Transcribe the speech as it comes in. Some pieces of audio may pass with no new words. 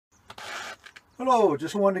Hello,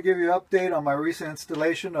 just wanted to give you an update on my recent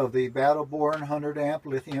installation of the Battle-Born 100 amp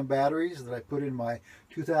lithium batteries that I put in my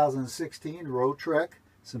 2016 Roadtrek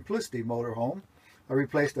Simplicity motorhome. I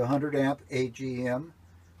replaced a 100 amp AGM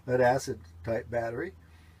lead acid type battery,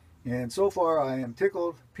 and so far I am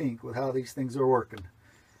tickled pink with how these things are working.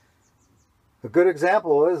 A good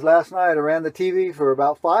example is last night I ran the TV for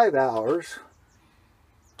about 5 hours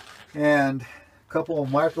and a couple of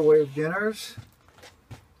microwave dinners.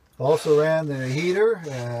 Also ran the heater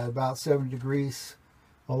at about 70 degrees,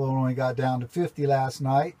 although it only got down to 50 last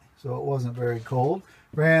night, so it wasn't very cold.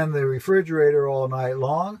 Ran the refrigerator all night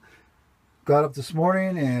long. Got up this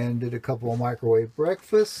morning and did a couple of microwave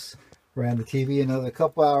breakfasts. Ran the TV another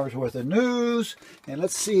couple hours worth of news. And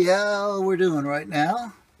let's see how we're doing right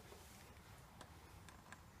now.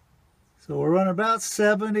 So we're running about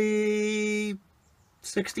 69,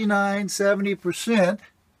 70%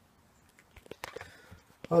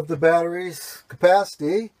 of the battery's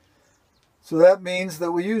capacity. So that means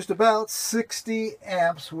that we used about 60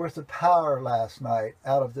 amps worth of power last night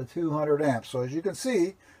out of the 200 amps. So as you can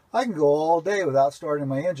see, I can go all day without starting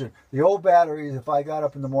my engine. The old batteries, if I got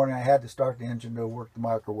up in the morning, I had to start the engine to work the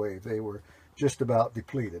microwave. They were just about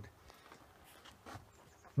depleted.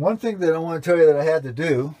 One thing that I want to tell you that I had to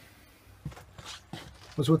do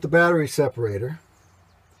was with the battery separator.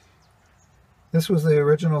 This was the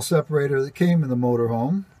original separator that came in the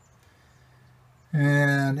motorhome,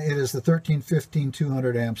 and it is the 1315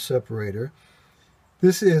 200 amp separator.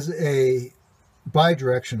 This is a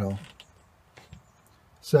bidirectional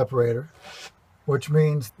separator, which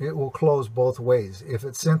means it will close both ways. If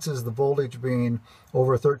it senses the voltage being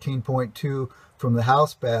over 13.2 from the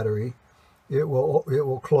house battery, it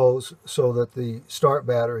will close so that the start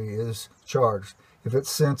battery is charged. If it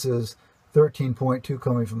senses 13.2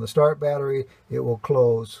 coming from the start battery, it will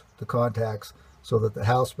close the contacts so that the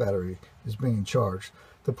house battery is being charged.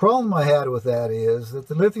 The problem I had with that is that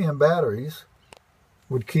the lithium batteries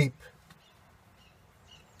would keep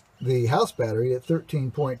the house battery at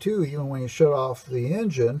 13.2 even when you shut off the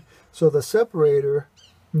engine, so the separator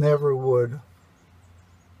never would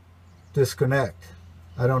disconnect.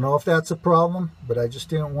 I don't know if that's a problem, but I just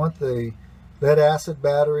didn't want the lead acid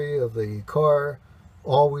battery of the car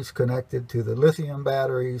always connected to the lithium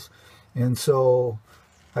batteries. And so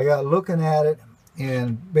I got looking at it,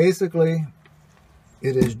 and basically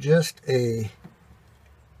it is just a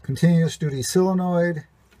continuous duty solenoid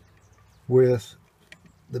with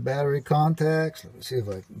the battery contacts. Let me see if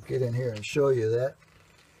I can get in here and show you that.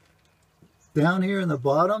 Down here in the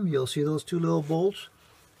bottom you'll see those two little bolts.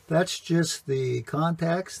 That's just the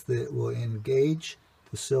contacts that will engage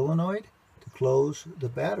the solenoid to close the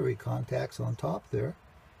battery contacts on top there.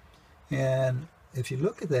 And if you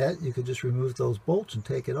look at that, you could just remove those bolts and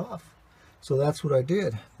take it off. So that's what I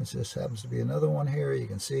did. This just happens to be another one here. You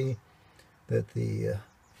can see that the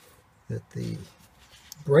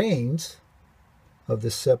brains of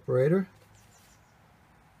this separator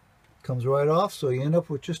comes right off, so you end up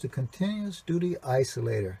with just a continuous duty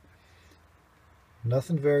isolator.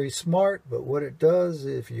 Nothing very smart, but what it does,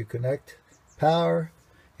 if you connect power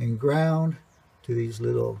and ground to these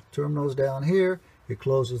little terminals down here, it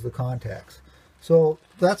closes the contacts. So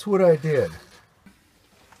that's what I did.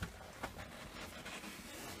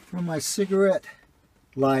 From my cigarette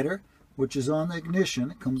lighter, which is on the ignition,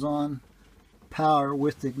 it comes on power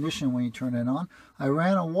with the ignition when you turn it on, I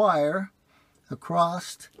ran a wire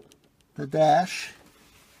across the dash.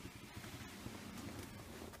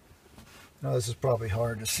 Now this is probably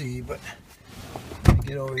hard to see, but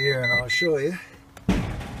get over here and I'll show you.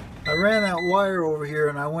 I ran that wire over here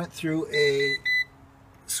and I went through a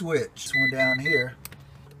switch. This one down here.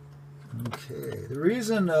 Okay, the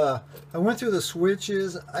reason I went through the switch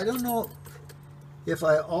is I don't know if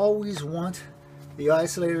I always want the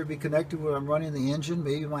isolator to be connected when I'm running the engine.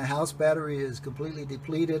 Maybe my house battery is completely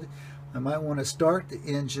depleted. I might want to start the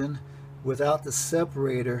engine without the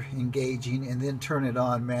separator engaging and then turn it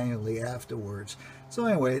on manually afterwards. So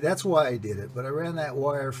anyway, that's why I did it. But I ran that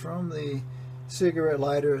wire from the cigarette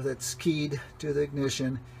lighter that's keyed to the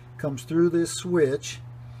ignition, comes through this switch,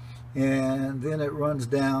 and then it runs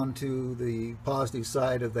down to the positive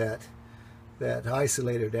side of that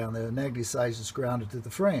isolator down there. The negative side is grounded to the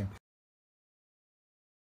frame.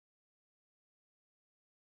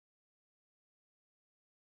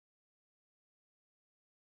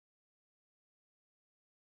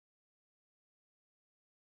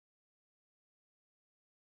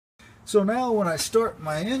 So now when I start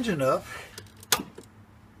my engine up,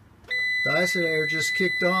 the isolator just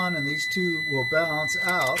kicked on and these two will balance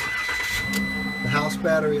out, the house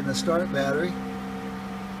battery and the start battery.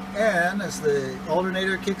 And as the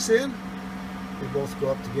alternator kicks in, They both go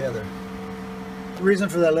up together. The reason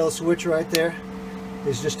for that little switch right there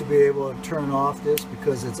is just to be able to turn off this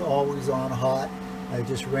because it's always on hot. I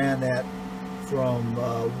just ran that from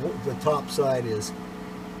the top side is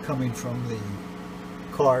coming from the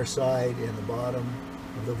car side, and the bottom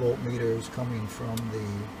of the voltmeter is coming from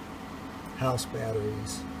the house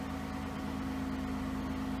batteries.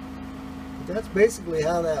 But that's basically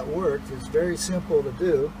how that works. It's very simple to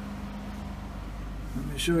do. Let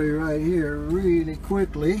me show you right here really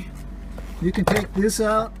quickly. You can take this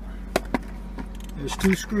out. There's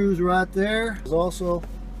 2 screws right there. There's also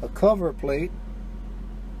a cover plate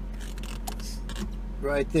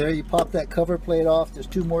right there. You pop that cover plate off. There's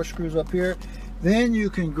 2 more screws up here. Then you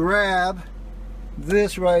can grab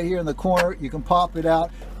this right here in the corner. You can pop it out.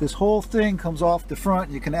 This whole thing comes off the front.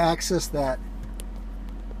 You can access that.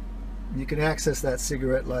 You can access that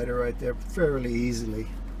cigarette lighter right there fairly easily.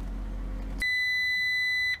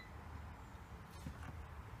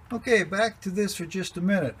 Okay, back to this for just a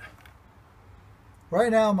minute.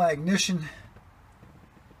 Right now my ignition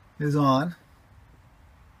is on.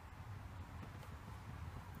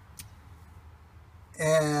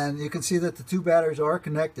 And you can see that the 2 batteries are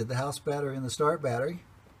connected, the house battery and the start battery.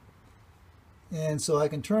 And so I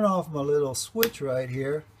can turn off my little switch right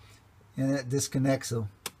here and it disconnects them.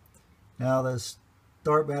 Now the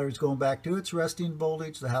start battery is going back to its resting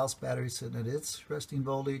voltage, the house battery is sitting at its resting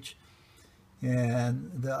voltage,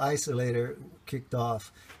 and the isolator kicked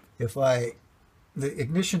off. The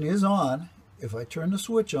ignition is on. If I turn the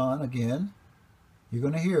switch on again, you're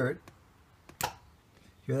going to hear it.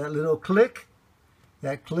 Hear that little click?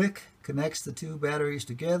 That click connects the 2 batteries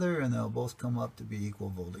together and they'll both come up to be equal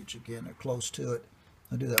voltage again, or close to it.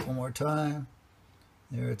 I'll do that one more time.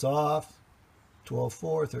 There, it's off.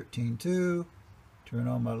 12.4, 13.2. Turn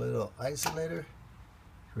on my little isolator.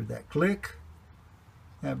 Heard that click.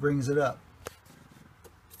 That brings it up.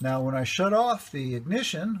 Now when I shut off the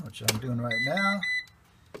ignition, which I'm doing right now,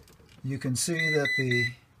 you can see that the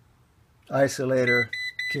isolator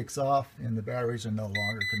kicks off and the batteries are no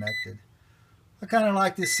longer connected. I kind of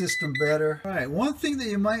like this system better. All right, one thing that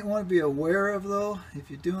you might want to be aware of though, if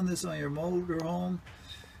you're doing this on your motorhome,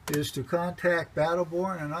 is to contact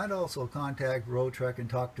Battleborn, and I'd also contact Roadtrek and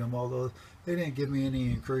talk to them, although they didn't give me any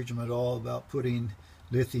encouragement at all about putting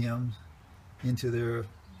lithium into their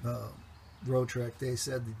Roadtrek. They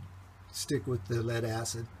said stick with the lead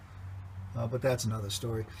acid, but that's another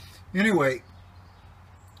story. Anyway,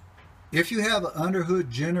 if you have an underhood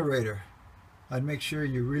generator, I'd make sure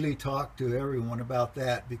you really talk to everyone about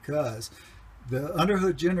that, because the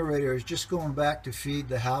underhood generator is just going back to feed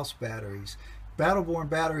the house batteries. Battleborn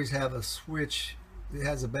batteries have a switch. It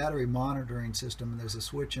has a battery monitoring system, and there's a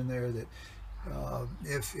switch in there that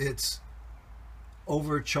if it's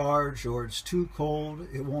overcharged or it's too cold,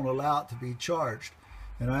 it won't allow it to be charged.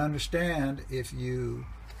 And I understand if you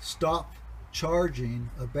stop charging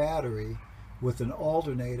a battery with an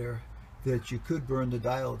alternator, that you could burn the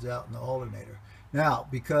diodes out in the alternator. Now,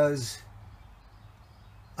 because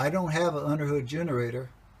I don't have an underhood generator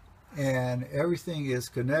and everything is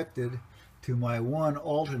connected to my one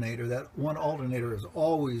alternator, that one alternator is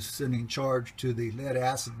always sending charge to the lead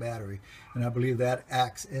acid battery, and I believe that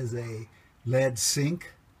acts as a lead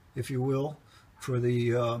sink, if you will, for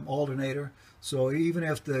the alternator. So even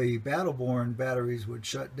if the Battleborn batteries would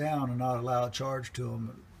shut down and not allow a charge to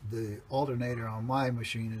them, the alternator on my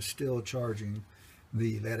machine is still charging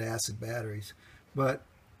the lead acid batteries. But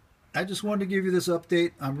I just wanted to give you this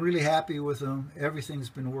update. I'm really happy with them. Everything's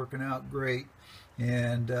been working out great.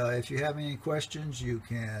 And if you have any questions, you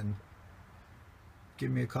can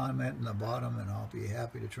give me a comment in the bottom and I'll be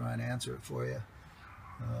happy to try and answer it for you.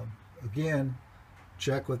 Again,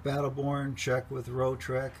 check with Battleborn, check with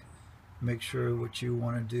Roadtrek. Make sure what you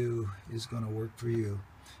want to do is going to work for you.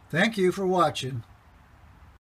 Thank you for watching.